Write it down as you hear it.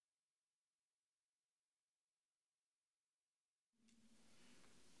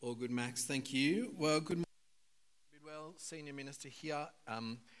All good, Max. Thank you. Well, good morning, Bidwell, Senior Minister here.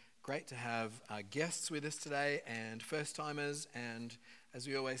 Great to have guests with us today and first-timers. And as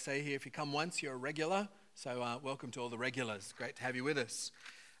we always say here, if you come once, you're a regular. So welcome to all the regulars. Great to have you with us.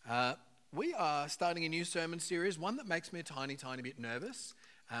 We are starting a new sermon series, one that makes me a tiny bit nervous.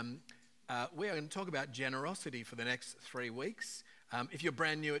 We are going to talk about generosity for the next 3 weeks. If you're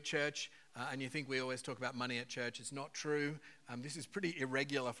brand new at church and you think we always talk about money at church, it's not true. This is pretty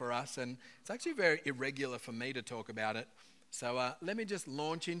irregular for us, and it's actually very irregular for me to talk about it. So let me just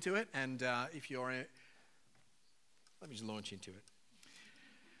launch into it, and let me just launch into it.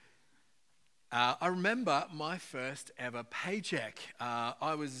 I remember my first ever paycheck.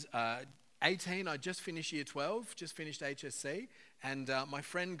 I was 18, I just finished year 12, just finished HSC, and my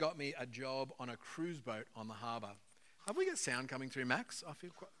friend got me a job on a cruise boat on the harbour. Have we got sound coming through, Max? I feel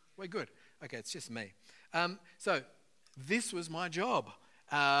we're good. Okay, it's just me. So this was my job.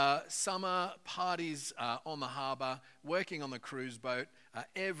 Summer parties on the harbour, working on the cruise boat.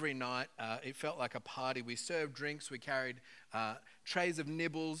 Every night, it felt like a party. We served drinks, we carried trays of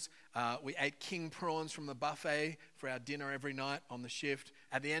nibbles. We ate king prawns from the buffet for our dinner every night on the shift.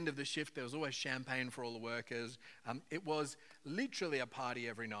 At the end of the shift, there was always champagne for all the workers. It was literally a party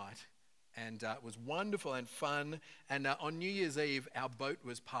every night. And it was wonderful and fun. And on New Year's Eve, our boat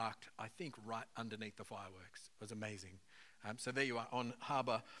was parked, I think, right underneath the fireworks. It was amazing. So there you are on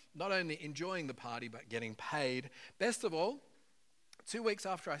harbour, not only enjoying the party, but getting paid. Best of all, 2 weeks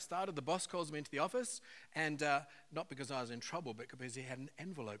after I started, the boss calls me into the office, and not because I was in trouble, but because he had an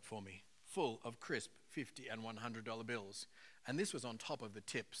envelope for me full of crisp $50 and $100 bills. And this was on top of the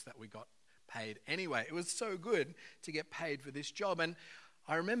tips that we got paid anyway. It was so good to get paid for this job. And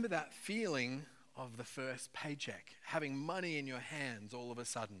I remember that feeling of the first paycheck, having money in your hands all of a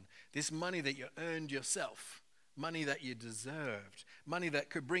sudden, this money that you earned yourself, money that you deserved, money that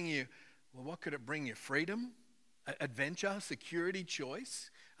could bring you, well, what could it bring you? Freedom, adventure, security,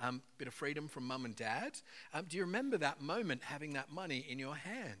 choice, bit of freedom from mum and dad. Do you remember that moment, having that money in your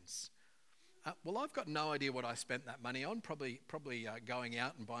hands? Well, I've got no idea what I spent that money on, probably going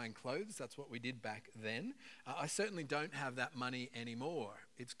out and buying clothes. That's what we did back then. I certainly don't have that money anymore.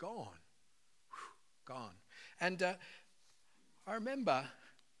 It's gone. Gone. And I remember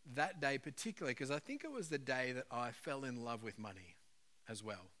that day particularly because I think it was the day that I fell in love with money as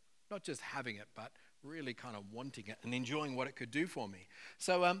well. Not just having it, but really kind of wanting it and enjoying what it could do for me.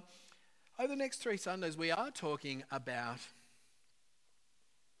 So over the next 3 Sundays, we are talking about...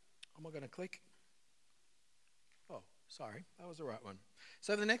 Am I going to click? Oh, sorry, that was the right one.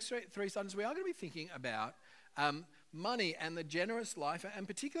 So the next three Sundays, we are going to be thinking about money and the generous life, and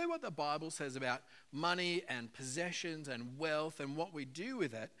particularly what the Bible says about money and possessions and wealth and what we do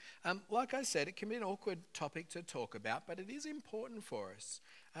with it. Like I said, it can be an awkward topic to talk about, but it is important for us.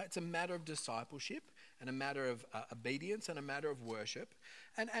 It's a matter of discipleship and a matter of obedience and a matter of worship.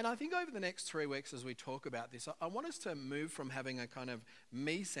 And I think over the next 3 weeks as we talk about this, I want us to move from having a kind of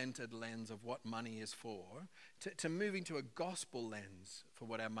me-centered lens of what money is for to moving to a gospel lens for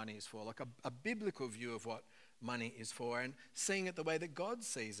what our money is for, like a biblical view of what money is for and seeing it the way that God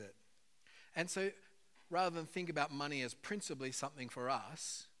sees it. And so rather than think about money as principally something for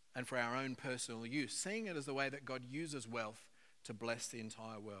us and for our own personal use, seeing it as the way that God uses wealth to bless the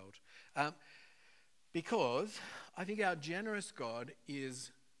entire world. Because I think our generous God is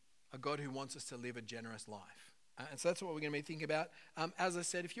a God who wants us to live a generous life. And so that's what we're going to be thinking about. As I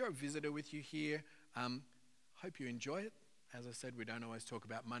said, if you're a visitor with you here, hope you enjoy it. As I said, we don't always talk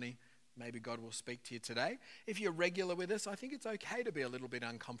about money. Maybe God will speak to you today. If you're regular with us, I think it's okay to be a little bit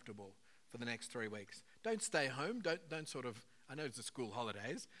uncomfortable for the next 3 weeks. Don't stay home. Don't sort of, I know it's the school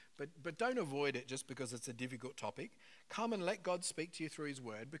holidays, but don't avoid it just because it's a difficult topic. Come and let God speak to you through his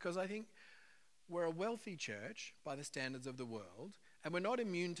word, because I think we're a wealthy church by the standards of the world, and we're not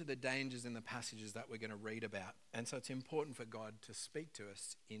immune to the dangers in the passages that we're going to read about. And so it's important for God to speak to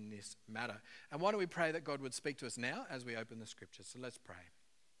us in this matter. And why don't we pray that God would speak to us now as we open the scriptures? So let's pray.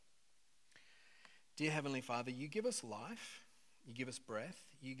 Dear Heavenly Father, you give us life, you give us breath,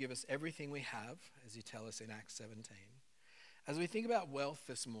 you give us everything we have, as you tell us in Acts 17. As we think about wealth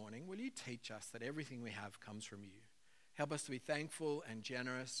this morning, will you teach us that everything we have comes from you? Help us to be thankful and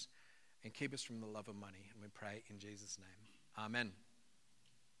generous and keep us from the love of money. And we pray in Jesus' name. Amen.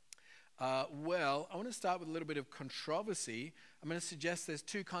 Well, I want to start with a little bit of controversy. I'm going to suggest there's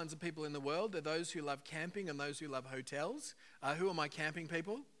 2 kinds of people in the world. There are those who love camping and those who love hotels. Who are my camping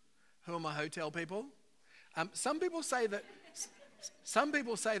people? Who are my hotel people? Some people say they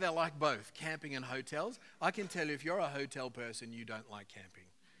like both, camping and hotels. I can tell you if you're a hotel person, you don't like camping.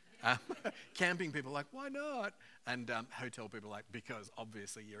 Um, Camping people are like, why not? And hotel people are like, because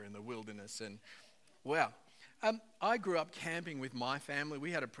obviously you're in the wilderness. And well, I grew up camping with my family.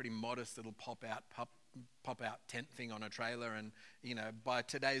 We had a pretty modest little pop-out tent thing on a trailer, and by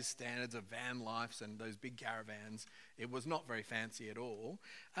today's standards of van lives and those big caravans, it was not very fancy at all.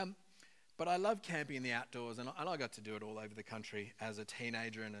 But I love camping in the outdoors, and I got to do it all over the country as a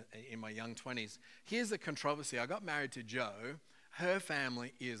teenager and in my young 20s. Here's the controversy. I got married to Jo. Her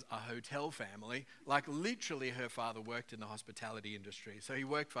family is a hotel family. Like literally her father worked in the hospitality industry. So he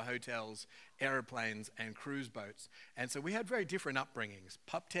worked for hotels, aeroplanes, and cruise boats. And so we had very different upbringings.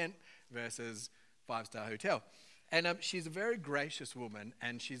 Pup tent versus five-star hotel. And she's a very gracious woman,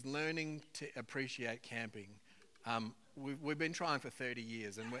 and she's learning to appreciate camping. We've been trying for 30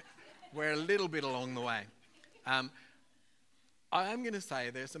 years, and we're a little bit along the way. I am going to say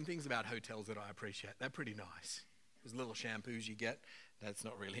there's some things about hotels that I appreciate. They're pretty nice. There's little shampoos you get. That's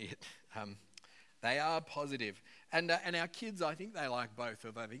not really it. They are positive. And our kids, I think they like both,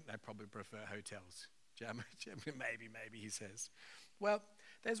 although I think they probably prefer hotels. Maybe, he says. Well,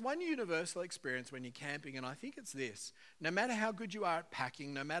 there's one universal experience when you're camping, and I think it's this. No matter how good you are at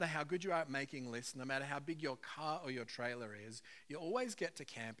packing, no matter how good you are at making lists, no matter how big your car or your trailer is, you always get to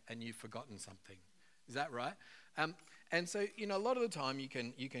camp and you've forgotten something. Is that right? And so, a lot of the time you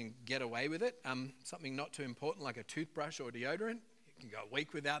can get away with it. Something not too important like a toothbrush or deodorant. You can go a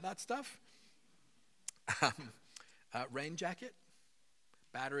week without that stuff. Rain jacket,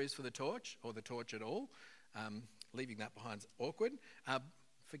 batteries for the torch or the torch at all. Leaving that behind's awkward.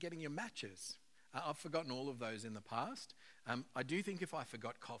 Forgetting your matches. I've forgotten all of those in the past. I do think if I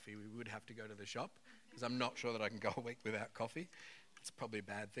forgot coffee, we would have to go to the shop because I'm not sure that I can go a week without coffee. It's probably a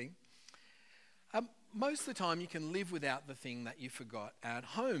bad thing. Most of the time you can live without the thing that you forgot at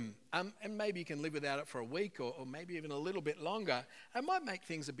home. And maybe you can live without it for a week or maybe even a little bit longer. It might make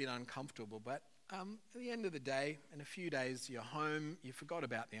things a bit uncomfortable, but at the end of the day, in a few days you're home, you forgot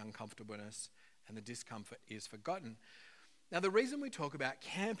about the uncomfortableness and the discomfort is forgotten. Now, the reason we talk about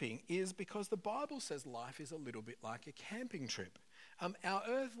camping is because the Bible says life is a little bit like a camping trip. Our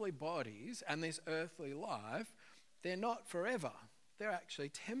earthly bodies and this earthly life, they're not forever. They're actually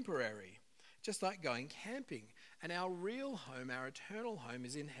temporary, just like going camping. And our real home, our eternal home,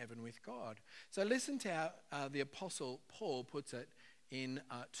 is in heaven with God. So listen to how the Apostle Paul puts it in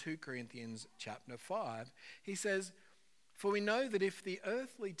 2 Corinthians chapter 5. He says, "For we know that if the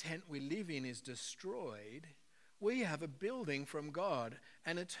earthly tent we live in is destroyed, we have a building from God,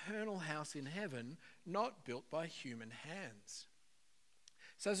 an eternal house in heaven, not built by human hands."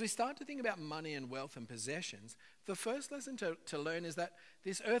 So as we start to think about money and wealth and possessions, the first lesson to learn is that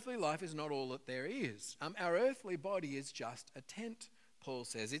this earthly life is not all that there is. Our earthly body is just a tent, Paul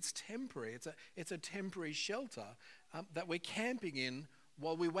says. It's temporary. It's a temporary shelter that we're camping in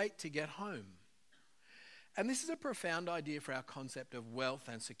while we wait to get home. And this is a profound idea for our concept of wealth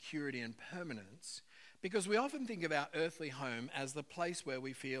and security and permanence, because we often think of our earthly home as the place where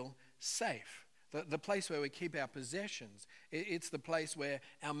we feel safe, the place where we keep our possessions. It's the place where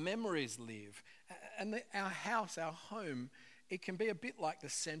our memories live. And our house, our home, it can be a bit like the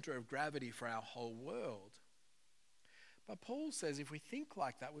center of gravity for our whole world. But Paul says if we think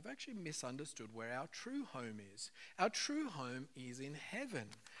like that, we've actually misunderstood where our true home is. Our true home is in heaven.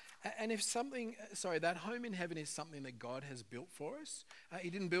 And if that home in heaven is something that God has built for us, he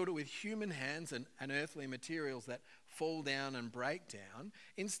didn't build it with human hands and earthly materials that fall down and break down.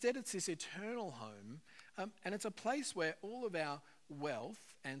 Instead, it's this eternal home, and it's a place where all of our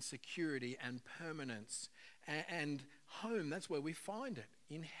wealth and security and permanence and home, that's where we find it,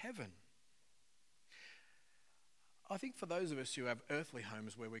 in heaven. I think for those of us who have earthly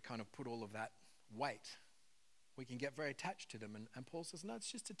homes where we kind of put all of that weight, we can get very attached to them. And Paul says, no,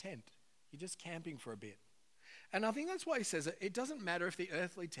 it's just a tent. You're just camping for a bit. And I think that's why he says it doesn't matter if the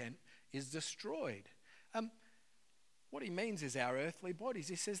earthly tent is destroyed. What he means is our earthly bodies.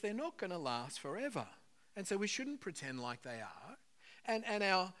 He says they're not going to last forever. And so we shouldn't pretend like they are. And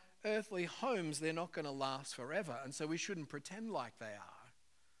our earthly homes, they're not going to last forever. And so we shouldn't pretend like they are.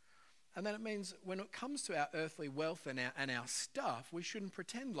 And then it means when it comes to our earthly wealth and our stuff, we shouldn't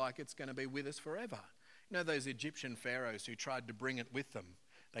pretend like it's going to be with us forever. You know those Egyptian pharaohs who tried to bring it with them?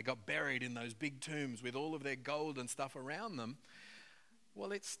 They got buried in those big tombs with all of their gold and stuff around them.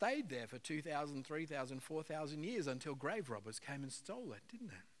 Well, it stayed there for 2,000, 3,000, 4,000 years until grave robbers came and stole it, didn't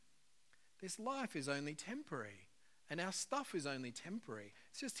it? This life is only temporary, and our stuff is only temporary.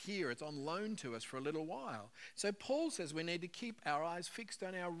 It's just here. It's on loan to us for a little while. So Paul says we need to keep our eyes fixed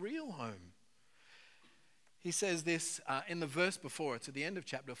on our real home. He says this in the verse before. It's at the end of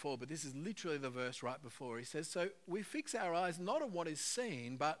chapter 4, but this is literally the verse right before. He says, so we fix our eyes not on what is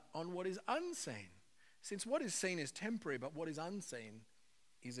seen, but on what is unseen. Since what is seen is temporary, but what is unseen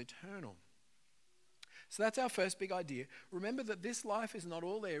is eternal. So that's our first big idea. Remember that this life is not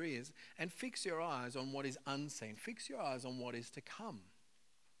all there is, and fix your eyes on what is unseen. Fix your eyes on what is to come.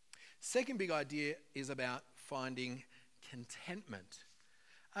 Second big idea is about finding contentment.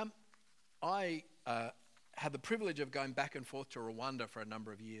 I had the privilege of going back and forth to Rwanda for a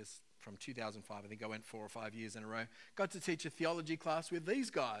number of years. From 2005, I think I went 4 or 5 years in a row. Got to teach a theology class with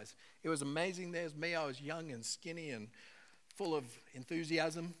these guys. It was amazing. There's me. I was young and skinny and full of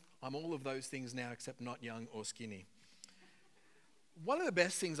enthusiasm. I'm all of those things now except not young or skinny. One of the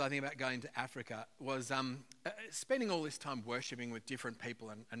best things I think about going to Africa was spending all this time worshipping with different people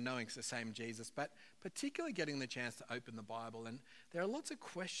and knowing it's the same Jesus, but particularly getting the chance to open the Bible. And there are lots of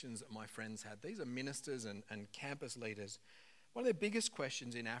questions that my friends had. These are ministers and campus leaders. One of the biggest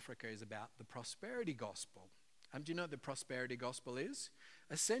questions in Africa is about the prosperity gospel. Do you know what the prosperity gospel is?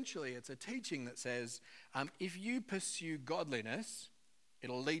 Essentially, it's a teaching that says, if you pursue godliness,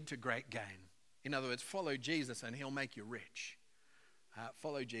 it'll lead to great gain. In other words, follow Jesus and he'll make you rich.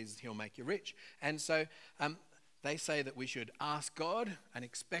 Follow Jesus, he'll make you rich. And so they say that we should ask God and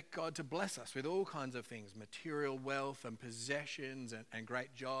expect God to bless us with all kinds of things, material wealth and possessions and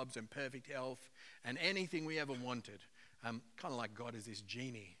great jobs and perfect health and anything we ever wanted. Kind of like God is this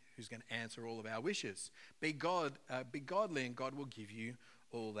genie who's going to answer all of our wishes. Be godly and God will give you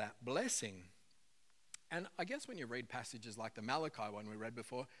all that blessing. And I guess when you read passages like the Malachi one we read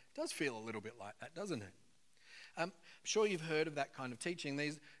before, it does feel a little bit like that, doesn't it? I'm sure you've heard of that kind of teaching.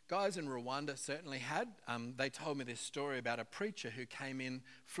 These guys in Rwanda certainly had. They told me this story about a preacher who came in,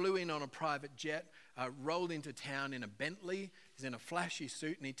 flew in on a private jet, rolled into town in a Bentley. He's in a flashy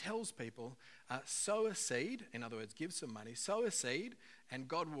suit and he tells people, sow a seed, in other words, give some money, sow a seed, and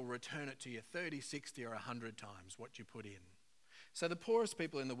God will return it to you 30, 60 or 100 times what you put in. So the poorest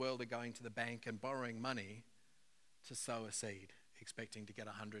people in the world are going to the bank and borrowing money to sow a seed, expecting to get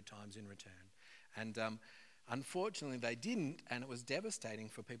 100 times in return. And unfortunately, they didn't, and it was devastating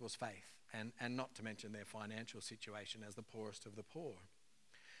for people's faith, and not to mention their financial situation as the poorest of the poor.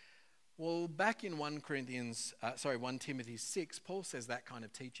 Well, back in 1 Timothy 6, Paul says that kind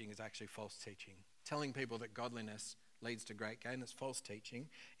of teaching is actually false teaching. Telling people that godliness leads to great gain is false teaching.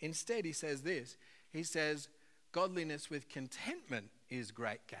 Instead, he says this. He says, godliness with contentment is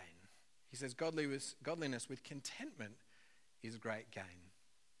great gain. He says, godliness with contentment is great gain.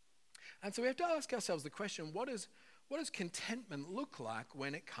 And so we have to ask ourselves the question, what does contentment look like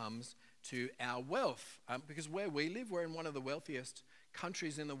when it comes to our wealth? Because where we live, we're in one of the wealthiest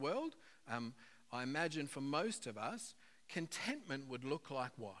countries in the world. I imagine for most of us, contentment would look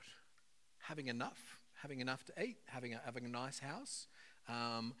like what? Having enough to eat, having a nice house,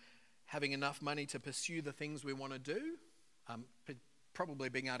 having enough money to pursue the things we want to do, probably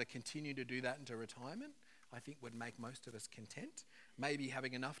being able to continue to do that into retirement, I think would make most of us content. Maybe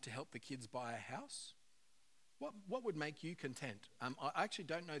having enough to help the kids buy a house. What would make you content? I actually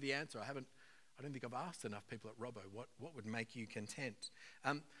don't know the answer. I don't think I've asked enough people at Robbo what would make you content.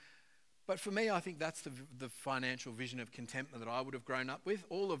 But for me, I think that's the financial vision of contentment that I would have grown up with.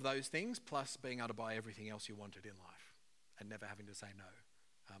 All of those things, plus being able to buy everything else you wanted in life and never having to say no.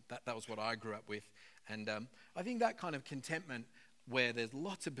 That was what I grew up with. And I think that kind of contentment where there's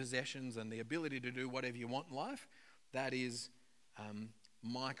lots of possessions and the ability to do whatever you want in life, that is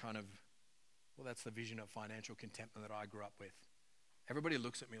that's the vision of financial contentment that I grew up with. Everybody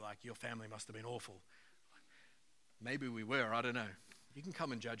looks at me like, your family must have been awful. Maybe we were, I don't know. You can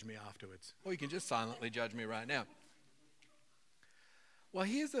come and judge me afterwards, or you can just silently judge me right now. Well,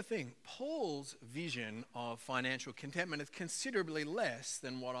 here's the thing. Paul's vision of financial contentment is considerably less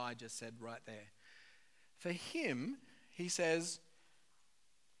than what I just said right there. For him, he says,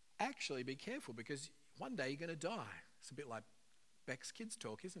 actually be careful because one day you're going to die. It's a bit like Beck's kids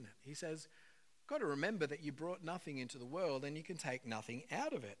talk, isn't it? He says, got to remember that you brought nothing into the world and you can take nothing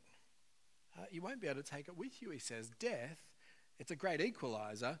out of it. You won't be able to take it with you, he says. Death, it's a great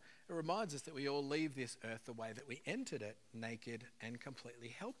equalizer. It reminds us that we all leave this earth the way that we entered it, naked and completely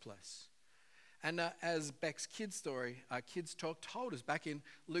helpless. And as Beck's kids talk told us, back in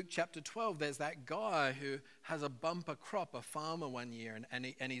Luke chapter 12, there's that guy who has a bumper crop, a farmer one year,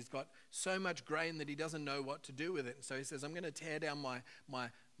 and he's got so much grain that he doesn't know what to do with it. And so he says, I'm going to tear down my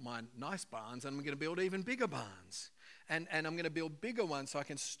nice barns and I'm going to build even bigger barns. And I'm going to build bigger ones so I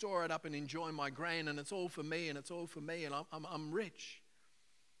can store it up and enjoy my grain, and it's all for me and I'm rich.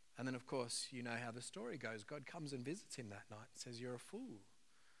 And then, of course, you know how the story goes. God comes and visits him that night and says, you're a fool.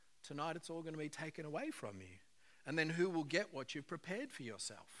 tonight it's all going to be taken away from you. And then who will get what you've prepared for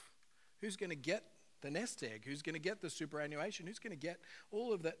yourself? Who's going to get the nest egg? Who's going to get the superannuation? Who's going to get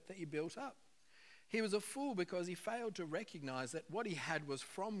all of that you built up? He was a fool because he failed to recognize that what he had was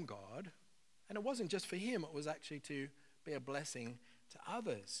from God, and it wasn't just for him, it was actually to be a blessing to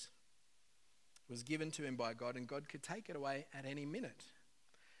others. It was given to him by God, and God could take it away at any minute.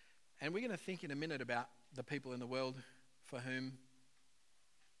 And we're going to think in a minute about the people in the world for whom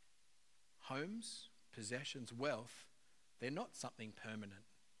homes, possessions, wealth, they're not something permanent.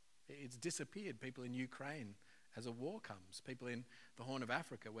 It's disappeared. People in Ukraine as a war comes. People in the Horn of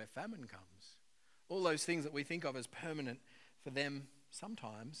Africa where famine comes. All those things that we think of as permanent for them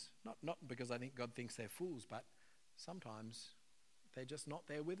sometimes, not because I think God thinks they're fools, but sometimes they're just not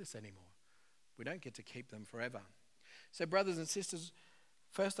there with us anymore. We don't get to keep them forever. So brothers and sisters,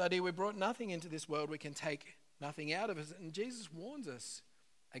 first idea, we brought nothing into this world. We can take nothing out of it. And Jesus warns us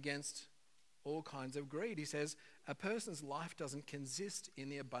against all kinds of greed. He says, a person's life doesn't consist in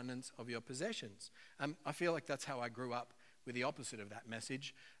the abundance of your possessions. I feel like that's how I grew up with the opposite of that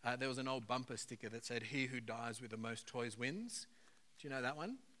message. There was an old bumper sticker that said, he who dies with the most toys wins. Do you know that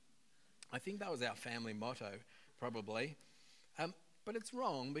one? I think that was our family motto, probably. But it's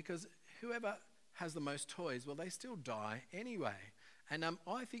wrong because whoever has the most toys, well, they still die anyway. And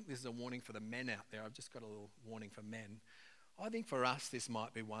I think this is a warning for the men out there. I've just got a little warning for men. I think for us, this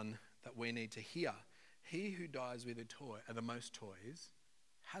might be one that we need to hear. He who dies with the most toys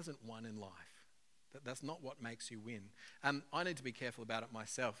hasn't won in life. That's not what makes you win. I need to be careful about it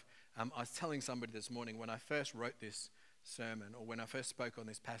myself. I was telling somebody this morning when I first wrote this sermon, or when I first spoke on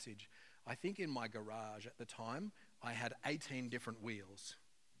this passage, I think in my garage at the time, I had 18 different wheels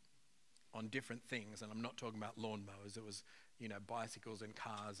on different things. And I'm not talking about lawnmowers. It was, bicycles and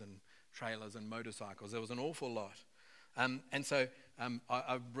cars and trailers and motorcycles. There was an awful lot. And so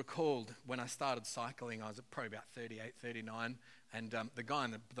I recalled when I started cycling, I was probably about 38, 39, and the guy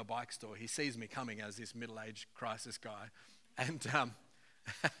in the bike store, he sees me coming as this middle-aged crisis guy, and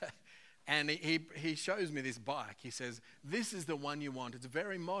and he shows me this bike. He says, this is the one you want. It's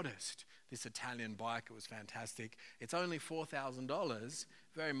very modest, this Italian bike. It was fantastic. It's only $4,000,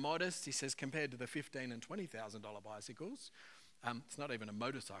 very modest, he says, compared to the $15,000 and $20,000 bicycles. It's not even a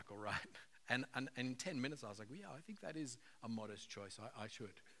motorcycle, right? And in 10 minutes, I was like, well, yeah, I think that is a modest choice. I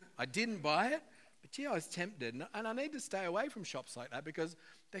should. I didn't buy it, but I was tempted. And I need to stay away from shops like that because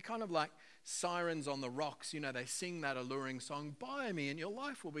they're kind of like sirens on the rocks. They sing that alluring song, buy me and your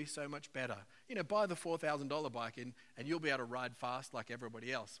life will be so much better. Buy the $4,000 bike and you'll be able to ride fast like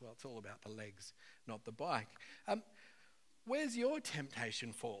everybody else. Well, it's all about the legs, not the bike. Where's your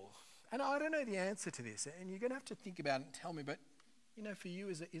temptation fall? And I don't know the answer to this. And you're going to have to think about it and tell me, but for you,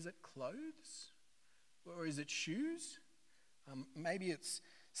 is it clothes? Or is it shoes? Maybe it's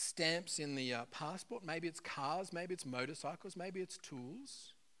stamps in the passport. Maybe it's cars. Maybe it's motorcycles. Maybe it's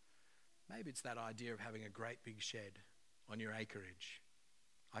tools. Maybe it's that idea of having a great big shed on your acreage.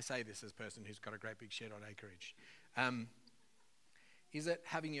 I say this as a person who's got a great big shed on acreage. Is it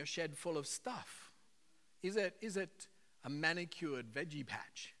having your shed full of stuff? Is it a manicured veggie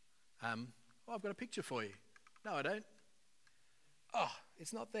patch? I've got a picture for you. No, I don't. Oh,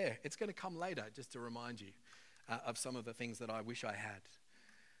 it's not there. It's going to come later, just to remind you of some of the things that I wish I had.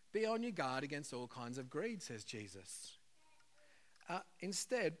 Be on your guard against all kinds of greed, says Jesus.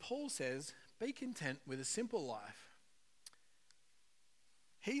 Instead, Paul says, be content with a simple life.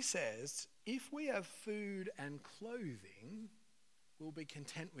 He says, if we have food and clothing, we'll be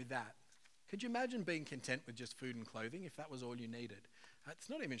content with that. Could you imagine being content with just food and clothing if that was all you needed? It's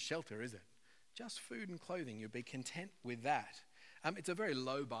not even shelter, is it? Just food and clothing, you'll be content with that. It's a very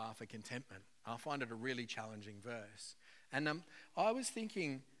low bar for contentment. I find it a really challenging verse. And I was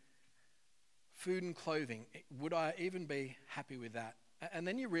thinking, food and clothing, would I even be happy with that? And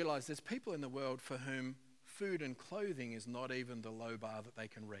then you realize there's people in the world for whom food and clothing is not even the low bar that they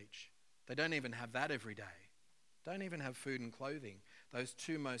can reach. They don't even have that every day. Don't even have food and clothing, those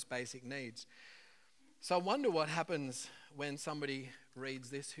two most basic needs. So I wonder what happens when somebody reads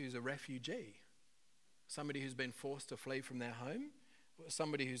this who's a refugee. Somebody who's been forced to flee from their home,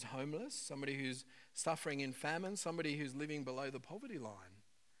 somebody who's homeless, somebody who's suffering in famine, somebody who's living below the poverty line.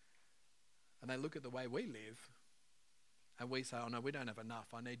 And they look at the way we live and we say, oh no, we don't have enough.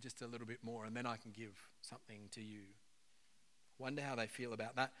 I need just a little bit more and then I can give something to you. Wonder how they feel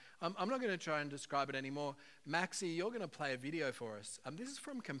about that. I'm not going to try and describe it anymore. Maxie, you're going to play a video for us. This is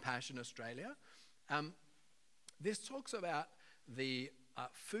from Compassion Australia. This talks about the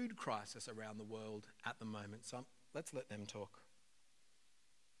food crisis around the world at the moment. So let's let them talk.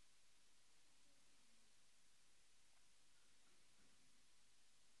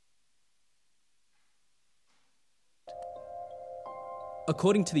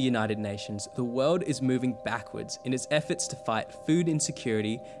 According to the United Nations, the world is moving backwards in its efforts to fight food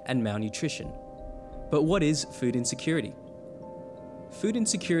insecurity and malnutrition. But what is food insecurity? Food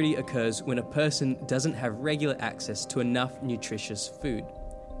insecurity occurs when a person doesn't have regular access to enough nutritious food.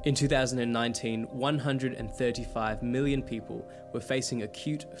 In 2019, 135 million people were facing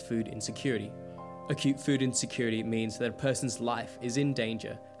acute food insecurity. Acute food insecurity means that a person's life is in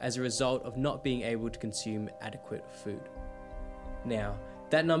danger as a result of not being able to consume adequate food. Now,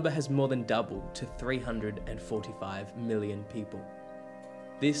 that number has more than doubled to 345 million people.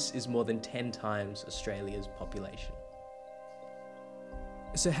 This is more than 10 times Australia's population.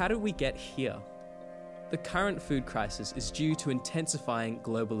 So how did we get here? The current food crisis is due to intensifying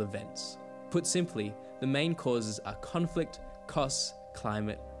global events. Put simply, the main causes are conflict, costs,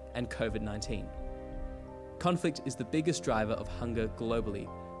 climate, and COVID-19. Conflict is the biggest driver of hunger globally,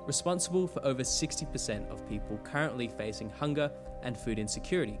 responsible for over 60% of people currently facing hunger and food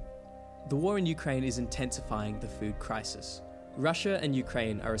insecurity. The war in Ukraine is intensifying the food crisis. Russia and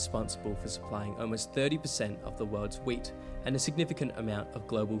Ukraine are responsible for supplying almost 30% of the world's wheat and a significant amount of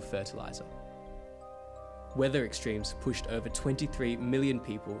global fertilizer. Weather extremes pushed over 23 million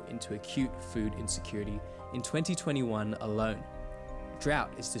people into acute food insecurity in 2021 alone.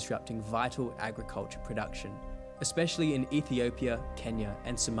 Drought is disrupting vital agriculture production, especially in Ethiopia, Kenya,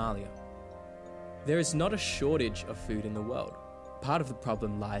 and Somalia. There is not a shortage of food in the world. Part of the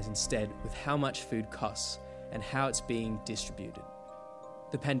problem lies instead with how much food costs and how it's being distributed.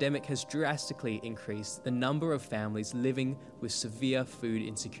 The pandemic has drastically increased the number of families living with severe food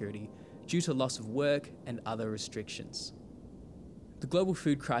insecurity due to loss of work and other restrictions. The global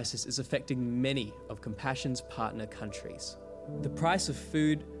food crisis is affecting many of Compassion's partner countries. The price of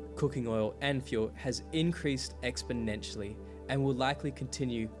food, cooking oil, and fuel has increased exponentially and will likely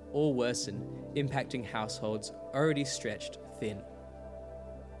continue or worsen, impacting households already stretched thin.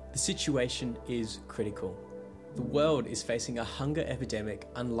 The situation is critical. The world is facing a hunger epidemic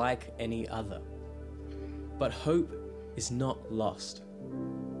unlike any other. But hope is not lost.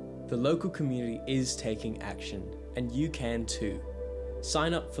 The local community is taking action, and you can too.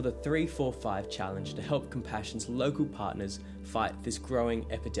 Sign up for the 345 challenge to help Compassion's local partners fight this growing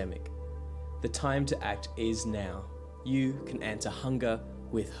epidemic. The time to act is now. You can answer hunger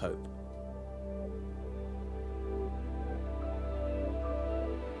with hope.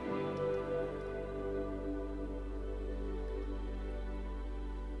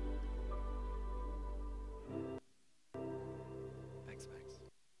 Thanks, Max.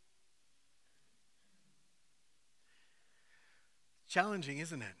 Challenging,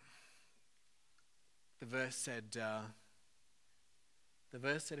 isn't it? The verse said,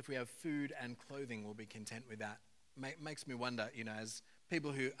 if we have food and clothing, we'll be content with that. Makes me wonder, as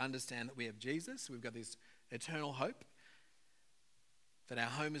people who understand that we have Jesus, we've got this eternal hope, that our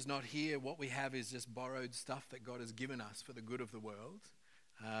home is not here, what we have is just borrowed stuff that God has given us for the good of the world.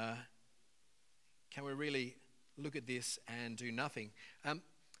 Can we really look at this and do nothing? There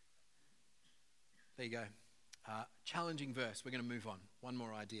you go. Challenging verse. We're going to move on. One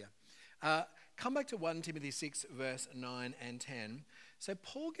more idea. Come back to 1 Timothy 6, verse 9 and 10. So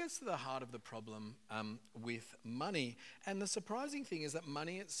Paul gets to the heart of the problem with money. And the surprising thing is that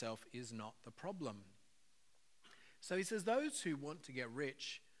money itself is not the problem. So he says, those who want to get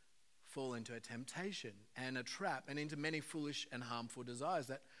rich fall into a temptation and a trap and into many foolish and harmful desires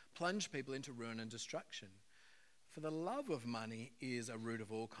that plunge people into ruin and destruction. For the love of money is a root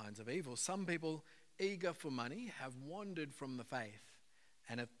of all kinds of evil. Some people, eager for money, have wandered from the faith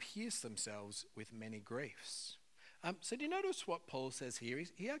and have pierced themselves with many griefs. So do you notice what Paul says here?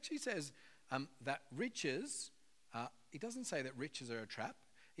 He actually says that riches, he doesn't say that riches are a trap.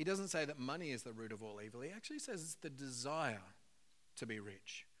 He doesn't say that money is the root of all evil. He actually says it's the desire to be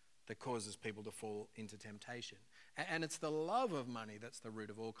rich that causes people to fall into temptation. And it's the love of money that's the root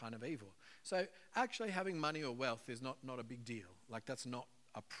of all kind of evil. So actually having money or wealth is not a big deal. Like, that's not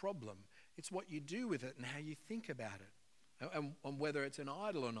a problem. It's what you do with it and how you think about it. And whether it's an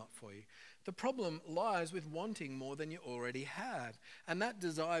idol or not for you. The problem lies with wanting more than you already have. And that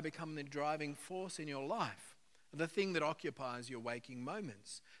desire becomes the driving force in your life, the thing that occupies your waking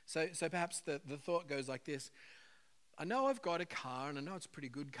moments. So perhaps the thought goes like this: I know I've got a car and I know it's a pretty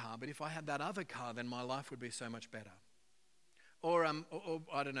good car, but if I had that other car, then my life would be so much better. Or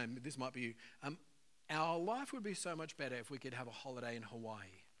I don't know, this might be you. Our life would be so much better if we could have a holiday in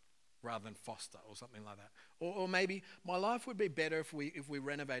Hawaii rather than Foster or something like that. Or maybe my life would be better if we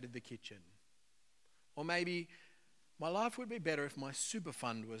renovated the kitchen. Or maybe my life would be better if my super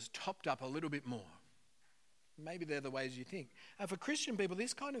fund was topped up a little bit more. Maybe they're the ways you think. And for Christian people,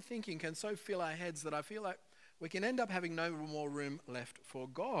 this kind of thinking can so fill our heads that I feel like we can end up having no more room left for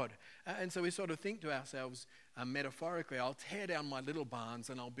God. And so we sort of think to ourselves, metaphorically, I'll tear down my little barns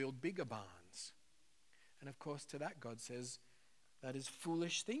and I'll build bigger barns. And of course, to that, God says, that is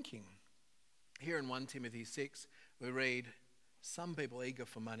foolish thinking. Here in 1 Timothy 6, we read, some people eager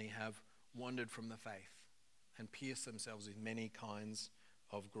for money have wandered from the faith and pierced themselves with many kinds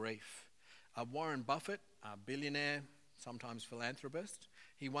of grief. Warren Buffett, a billionaire, sometimes philanthropist,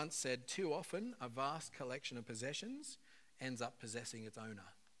 he once said, too often a vast collection of possessions ends up possessing its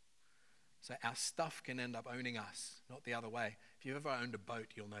owner. So our stuff can end up owning us, not the other way. If you've ever owned a boat,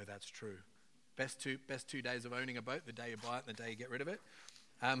 you'll know that's true. Best two days of owning a boat, the day you buy it and the day you get rid of it.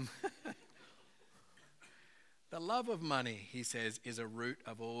 The love of money, he says, is a root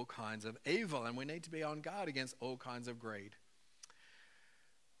of all kinds of evil, and we need to be on guard against all kinds of greed.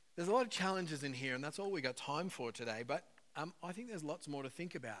 There's a lot of challenges in here, and that's all we got time for today, but I think there's lots more to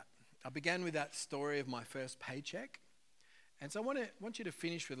think about. I began with that story of my first paycheck, and so I want you to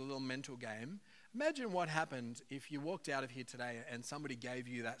finish with a little mental game. Imagine what happened if you walked out of here today and somebody gave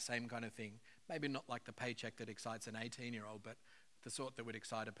you that same kind of thing. Maybe not like the paycheck that excites an 18-year-old, but the sort that would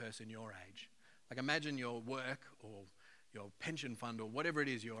excite a person your age. Like imagine your work or your pension fund or whatever it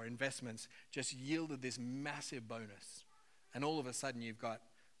is, your investments just yielded this massive bonus. And all of a sudden you've got,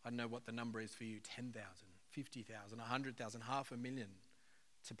 I don't know what the number is for you, 10,000, 50,000, 100,000, 500,000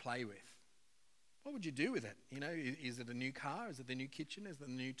 to play with. What would you do with it? You know, is it a new car? Is it the new kitchen? Is it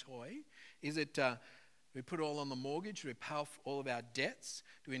the new toy? Is it, we put it all on the mortgage? Do we pay off all of our debts?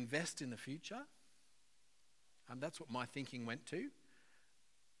 Do we invest in the future? That's what my thinking went to.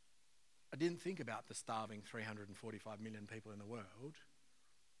 I didn't think about the starving 345 million people in the world.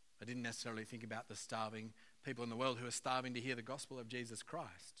 I didn't necessarily think about the starving people in the world who are starving to hear the gospel of Jesus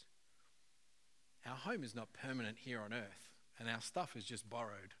Christ. Our home is not permanent here on earth, and our stuff is just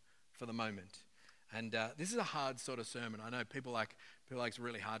borrowed for the moment. And this is a hard sort of sermon. I know people like it's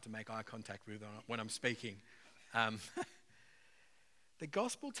really hard to make eye contact with when I'm speaking. The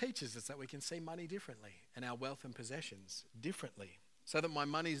gospel teaches us that we can see money differently and our wealth and possessions differently, so that my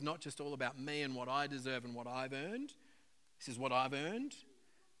money is not just all about me and what I deserve and what I've earned. This is what I've earned.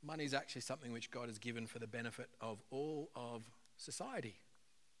 Money is actually something which God has given for the benefit of all of society.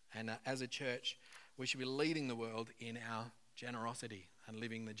 And as a church, we should be leading the world in our generosity and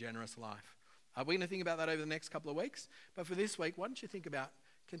living the generous life. We're going to think about that over the next couple of weeks. But for this week, why don't you think about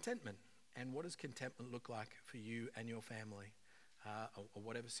contentment? And what does contentment look like for you and your family, or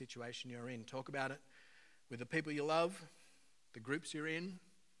whatever situation you're in? Talk about it with the people you love, the groups you're in.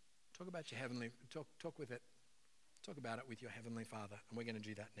 Talk about your heavenly, talk with it. Talk about it with your heavenly Father. And we're going to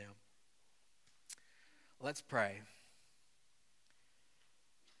do that now. Let's pray.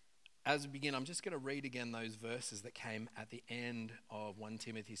 As we begin, I'm just going to read again those verses that came at the end of 1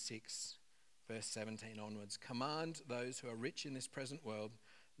 Timothy 6, verse 17 onwards. Command those who are rich in this present world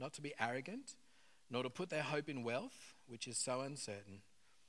not to be arrogant, nor to put their hope in wealth, which is so uncertain,